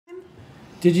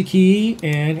Digi-Key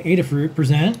and Adafruit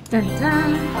present Dun,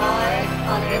 dun.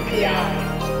 On NPI.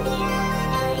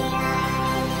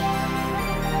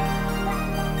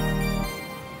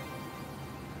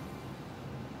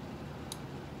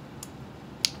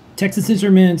 Texas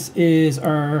Instruments is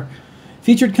our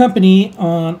featured company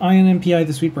on Ion NPI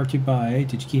this week, brought to you by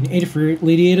Digi-Key and Adafruit.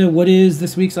 Lady Ada, what is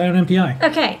this week's Ion NPI?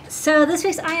 Okay, so this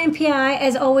week's INPI,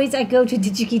 as always, I go to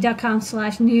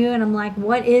digikey.com/new and I'm like,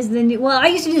 what is the new? Well, I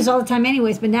used to do this all the time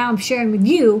anyways, but now I'm sharing with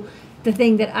you the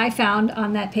thing that I found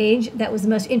on that page that was the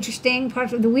most interesting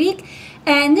part of the week.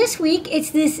 And this week, it's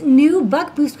this new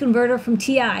buck boost converter from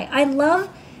TI. I love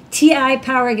TI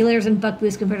power regulators and buck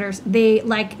boost converters.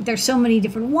 There's so many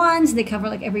different ones. They cover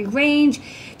like every range.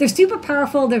 They're super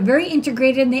powerful. They're very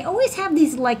integrated, and they always have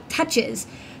these like touches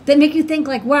that make you think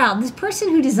like, wow, this person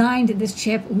who designed this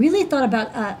chip really thought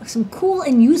about some cool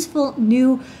and useful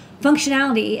new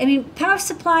functionality. I mean, power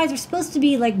supplies are supposed to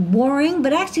be like boring,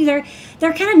 but actually they're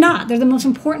kind of not. They're the most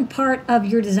important part of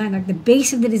your design, like the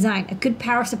base of the design. A good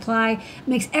power supply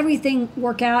makes everything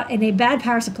work out, and a bad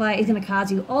power supply is going to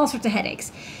cause you all sorts of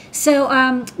headaches.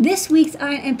 So this week's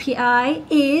NPI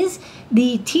is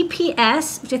the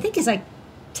TPS, which I think is like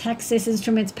Texas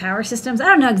Instruments Power Systems. I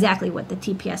don't know exactly what the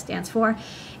TPS stands for.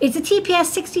 It's a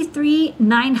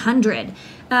TPS63900.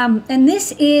 And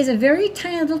this is a very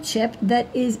tiny little chip that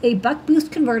is a buck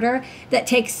boost converter that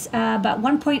takes about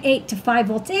 1.8 to 5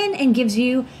 volts in and gives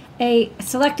you a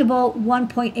selectable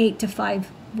 1.8 to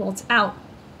 5 volts out.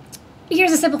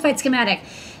 Here's a simplified schematic.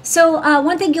 So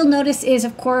one thing you'll notice is,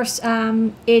 of course,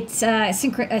 it's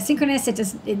synchronous. It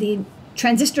does, the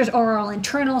transistors are all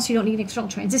internal, so you don't need an external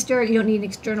transistor. You don't need an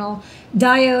external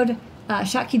diode,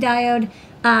 Schottky diode.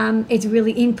 It's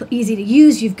really easy to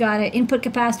use. You've got an input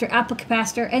capacitor, output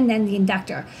capacitor, and then the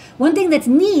inductor. One thing that's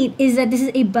neat is that this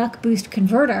is a buck boost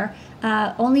converter.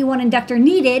 Only one inductor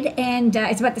needed, and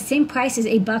it's about the same price as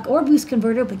a buck or boost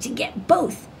converter, but you get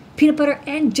both peanut butter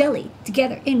and jelly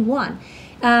together in one.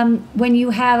 When you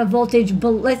have a voltage,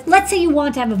 let's say you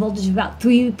want to have a voltage of about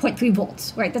 3.3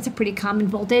 volts, right? That's a pretty common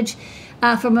voltage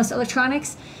for most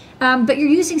electronics. But you're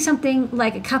using something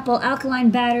like a couple alkaline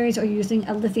batteries, or you're using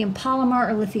a lithium polymer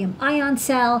or lithium ion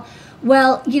cell.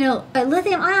 Well, you know, a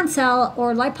lithium ion cell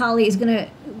or LiPoly is going to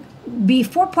be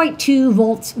 4.2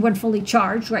 volts when fully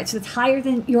charged, right? So it's higher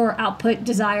than your output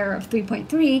desire of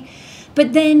 3.3.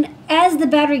 But then as the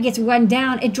battery gets run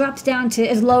down, it drops down to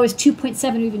as low as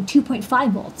 2.7 or even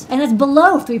 2.5 volts. And that's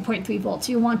below 3.3 volts.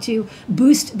 So you want to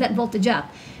boost that voltage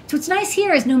up. So what's nice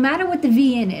here is no matter what the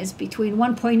VN is, between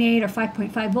 1.8 or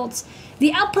 5.5 volts,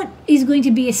 the output is going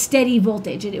to be a steady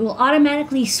voltage. And it will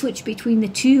automatically switch between the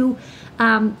two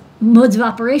modes of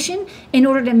operation in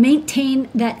order to maintain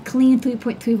that clean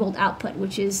 3.3 volt output,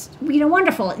 which is, you know,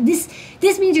 wonderful. This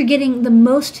means you're getting the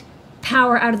most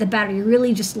power out of the battery. You're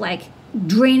really just like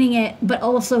draining it, but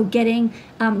also getting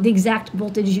the exact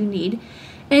voltage you need.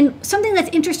 And something that's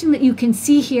interesting that you can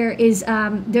see here is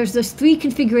there's those 3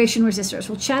 configuration resistors.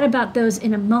 We'll chat about those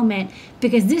in a moment,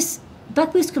 because this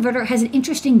buck boost converter has an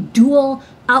interesting dual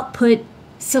output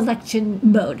selection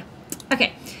mode.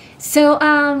 Okay, so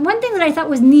one thing that I thought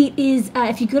was neat is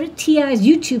if you go to TI's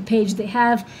YouTube page, they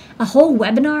have a whole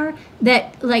webinar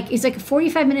that is like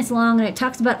 45 minutes long, and it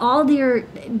talks about all their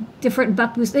different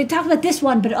buck boosts. They talk about this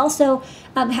one, but it also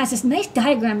has this nice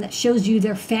diagram that shows you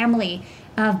their family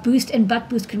of boost and buck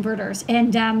boost converters.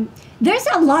 And there's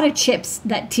a lot of chips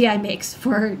that TI makes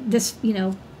for this, you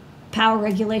know, power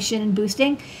regulation and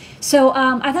boosting. So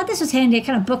I thought this was handy. I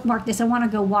kind of bookmarked this. I want to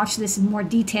go watch this in more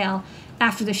detail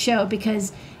after the show,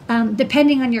 because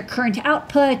depending on your current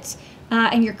output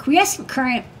and your quiescent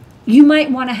current, you might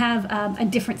want to have a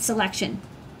different selection.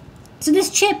 So this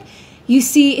chip, you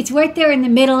see, it's right there in the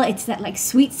middle. It's that like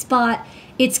sweet spot.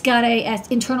 It's got an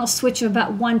internal switch of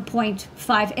about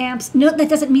 1.5 amps. Note that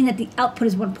doesn't mean that the output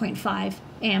is 1.5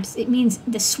 amps. It means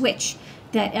the switch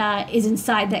that is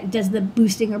inside that does the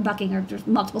boosting or bucking, or there's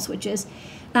multiple switches,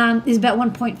 is about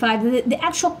 1.5. The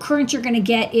actual current you're going to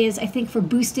get is, I think for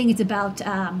boosting, it's about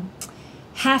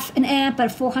half an amp,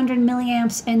 about 400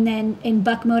 milliamps, and then in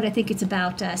buck mode, I think it's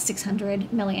about 600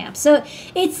 milliamps. So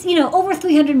it's, you know, over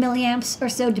 300 milliamps or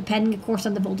so, depending, of course,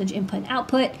 on the voltage input and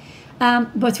output.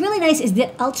 What's really nice is the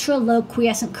ultra low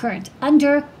quiescent current,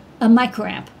 under a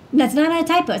microamp. That's not a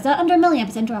typo. It's not under a milliamp.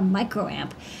 It's under a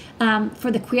microamp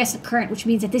for the quiescent current, which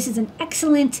means that this is an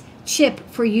excellent chip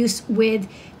for use with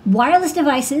wireless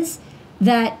devices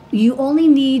that you only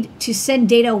need to send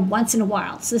data once in a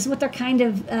while. So this is what they're kind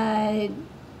of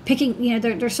picking, you know,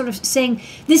 they're sort of saying,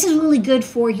 this is really good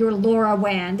for your LoRa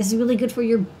WAN. This is really good for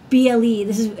your BLE.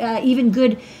 This is even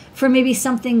good for maybe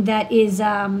something that is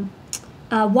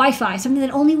Wi-Fi, something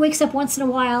that only wakes up once in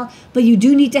a while, but you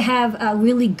do need to have a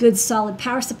really good solid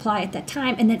power supply at that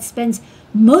time, and that spends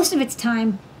most of its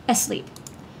time asleep.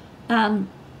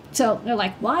 So they're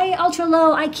like, why ultra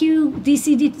low IQ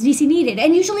DC needed?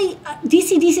 And usually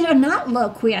DC are not low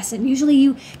quiescent.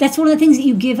 Usually that's one of the things that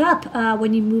you give up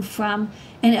when you move from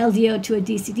an LDO to a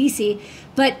DC.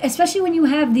 But especially when you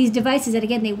have these devices that,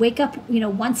 again, they wake up,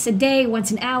 once a day,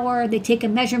 once an hour, they take a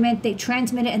measurement, they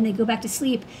transmit it, and they go back to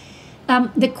sleep.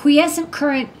 The quiescent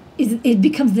current it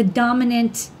becomes the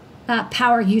dominant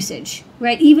power usage,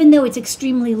 right? Even though it's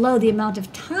extremely low, the amount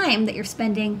of time that you're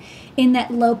spending in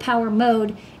that low power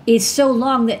mode is so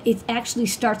long that it actually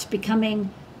starts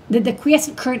becoming, the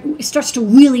quiescent current starts to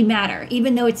really matter,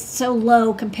 even though it's so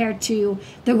low compared to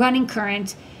the running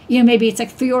current. Maybe it's like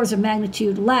 3 orders of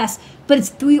magnitude less, but it's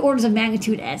 3 orders of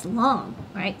magnitude as long,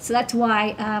 right? So that's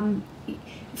why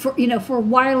for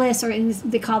wireless, or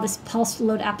they call this pulse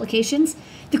load applications,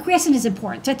 the quiescent is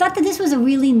important. So I thought that this was a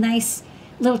really nice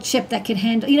little chip that can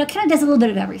handle, kind of does a little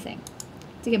bit of everything.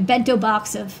 It's like a bento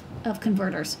box of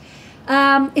converters.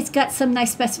 It's got some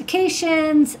nice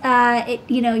specifications.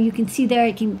 You can see there,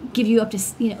 it can give you up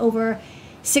to over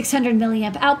 600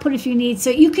 milliamp output if you need. So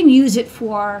you can use it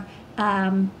for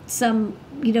some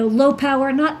low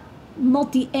power, not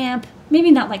multi-amp,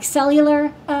 maybe not like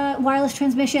cellular wireless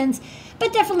transmissions,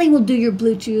 but definitely will do your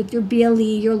Bluetooth, your BLE,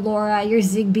 your LoRa, your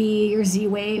Zigbee, your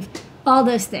Z-Wave, all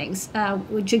those things,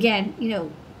 which again,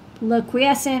 low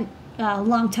quiescent,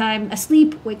 long time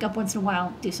asleep, wake up once in a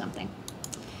while, do something.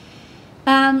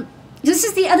 This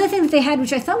is the other thing that they had,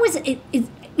 which I thought was,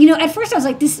 at first I was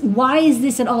like, why is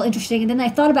this at all interesting? And then I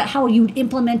thought about how you would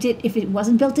implement it if it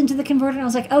wasn't built into the converter, and I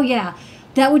was like, oh yeah,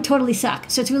 that would totally suck.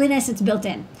 So it's really nice it's built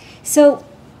in. So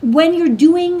when you're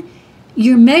doing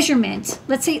your measurement,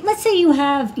 let's say you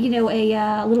have, a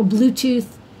little Bluetooth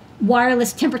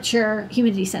wireless temperature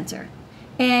humidity sensor,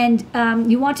 and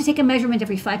you want to take a measurement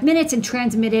every 5 minutes and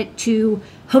transmit it to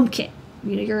HomeKit,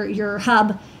 your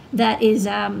hub that is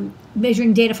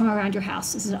measuring data from around your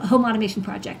house. This is a home automation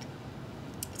project.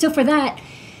 So for that,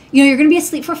 you're going to be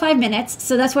asleep for 5 minutes,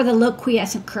 so that's why the low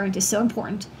quiescent current is so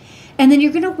important. And then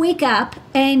you're going to wake up,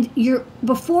 and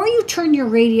before you turn your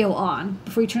radio on,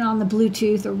 before you turn on the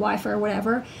Bluetooth or Wi-Fi or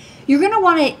whatever, you're going to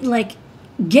want to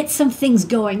get some things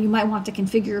going. You might want to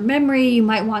configure your memory. You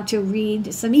might want to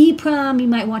read some EEPROM. You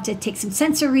might want to take some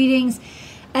sensor readings.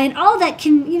 And all that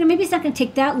can, maybe it's not going to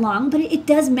take that long, but it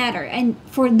does matter. And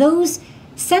for those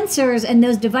sensors and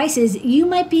those devices, you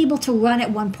might be able to run at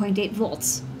 1.8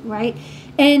 volts, right?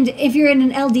 And if you're in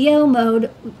an LDO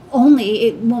mode only,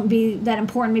 it won't be that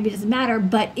important. Maybe it doesn't matter.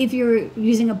 But if you're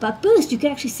using a buck boost, you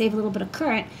can actually save a little bit of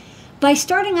current by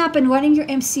starting up and running your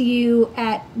MCU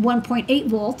at 1.8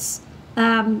 volts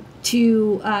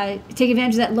to take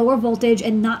advantage of that lower voltage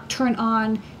and not turn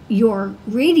on your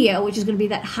radio, which is going to be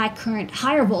that high current,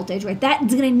 higher voltage, right?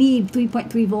 That's going to need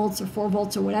 3.3 volts or 4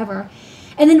 volts or whatever.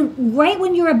 And then right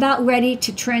when you're about ready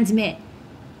to transmit,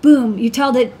 boom, you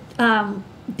tell the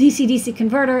DC-DC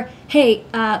converter, hey,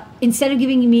 instead of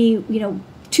giving me,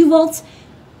 2 volts,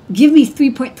 give me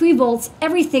 3.3 volts.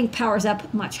 Everything powers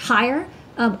up much higher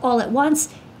all at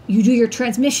once. You do your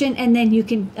transmission, and then you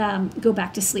can go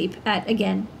back to sleep at,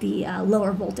 again, the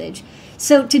lower voltage.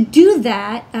 So to do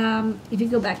that, if you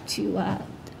go back to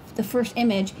the first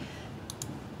image,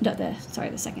 the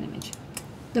second image.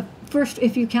 The first,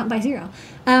 if you count by 0.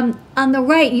 On the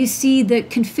right, you see the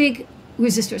config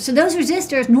resistors. So those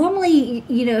resistors, normally,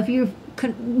 if you've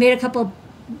made a couple,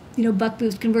 buck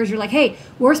boost converters, you're like, hey,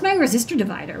 where's my resistor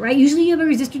divider, right? Usually you have a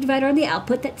resistor divider on the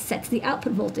output that sets the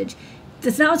output voltage.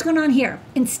 That's not what's going on here.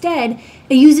 Instead,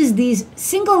 it uses these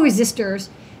single resistors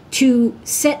to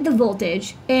set the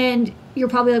voltage. And you're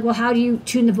probably like, well, how do you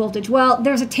tune the voltage? Well,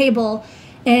 there's a table,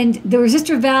 and the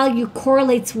resistor value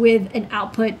correlates with an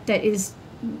output that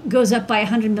goes up by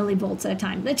 100 millivolts at a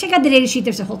time. Check out the data sheet.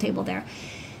 There's a whole table there.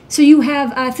 So you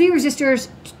have 3 resistors.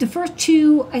 The first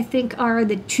 2, I think, are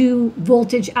the 2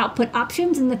 voltage output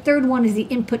options, and the third one is the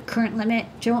input current limit,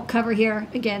 which I won't cover here.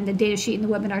 Again, the data sheet in the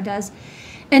webinar does.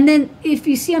 And then if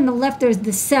you see on the left, there's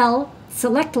the cell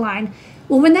select line.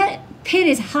 Well, when that pin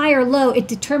is high or low, it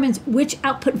determines which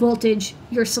output voltage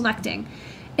you're selecting.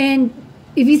 And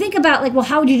if you think about, well,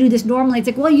 how would you do this normally? It's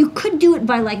like, well, you could do it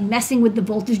by, messing with the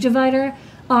voltage divider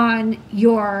on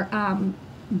your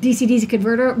DC-DC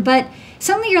converter, but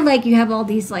suddenly you have all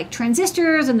these,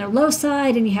 transistors, and they're low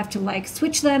side, and you have to,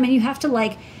 switch them, and you have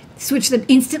to, switch them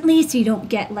instantly so you don't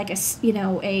get,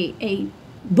 a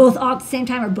both on at the same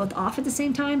time or both off at the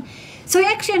same time. So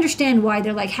I actually understand why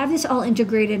they're have this all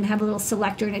integrated and have a little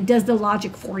selector, and it does the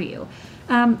logic for you.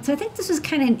 So I think this was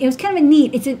it was kind of a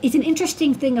neat. It's an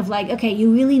interesting thing of like, okay,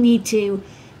 you really need to,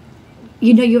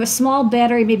 you have a small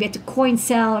battery, maybe it's a coin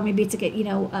cell, or maybe it's like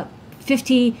a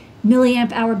 50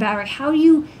 milliamp hour battery. How do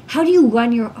you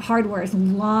run your hardware as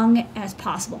long as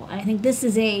possible? And I think this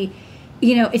is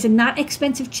it's a not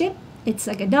expensive chip. It's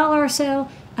like $1 or so,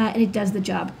 and it does the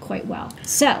job quite well.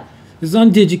 So this is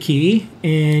on Digi-Key,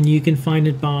 and you can find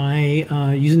it by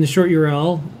using the short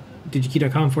URL,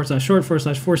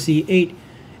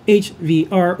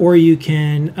 digikey.com/short/4C8HVR, or you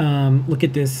can look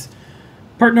at this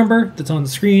part number that's on the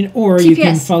screen, or TPS. You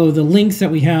can follow the links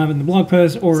that we have in the blog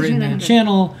post or in the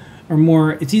channel, or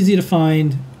more. It's easy to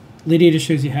find. Lady Ada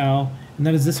shows you how, and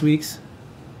that is this week's.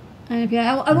 I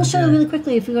will show you really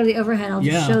quickly. If we go to the overhead, I'll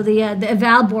just show the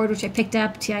eval board, which I picked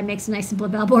up. TI makes nice simple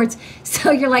eval boards.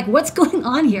 So you're like, what's going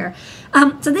on here?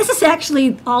 So this is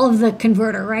actually all of the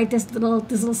converter, right? This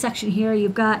little section here.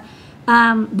 You've got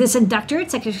this inductor.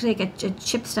 It's actually like a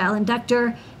chip style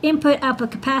inductor. Input,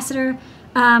 output capacitor.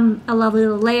 A lovely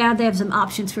little layout. They have some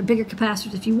options for bigger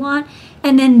capacitors if you want.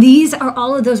 And then these are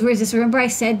all of those resistors. Remember I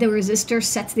said the resistor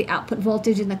sets the output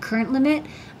voltage and the current limit?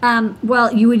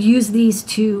 Well, you would use these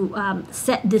to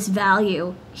set this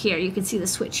value here. You can see the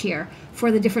switch here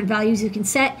for the different values you can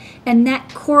set, and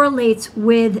that correlates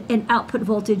with an output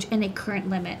voltage and a current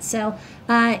limit. So,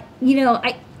 I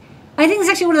think it's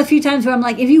actually one of the few times where I'm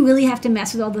like, if you really have to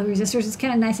mess with all the resistors, it's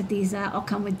kind of nice that these all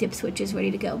come with dip switches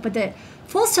ready to go. But the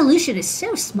full solution is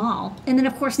so small. And then,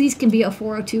 of course, these can be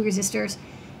 402 resistors.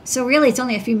 So really, it's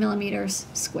only a few millimeters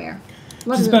square.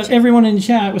 Just about everyone in the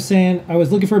chat was saying, I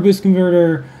was looking for a boost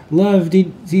converter, love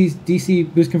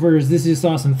DC boost converters. This is just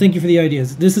awesome. Thank you for the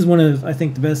ideas. This is one of, I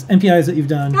think, the best NPIs that you've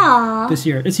done this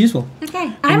year. It's useful.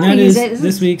 Okay, I'm going to use it.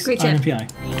 This week's great on NPI.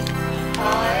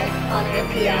 On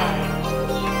NPI.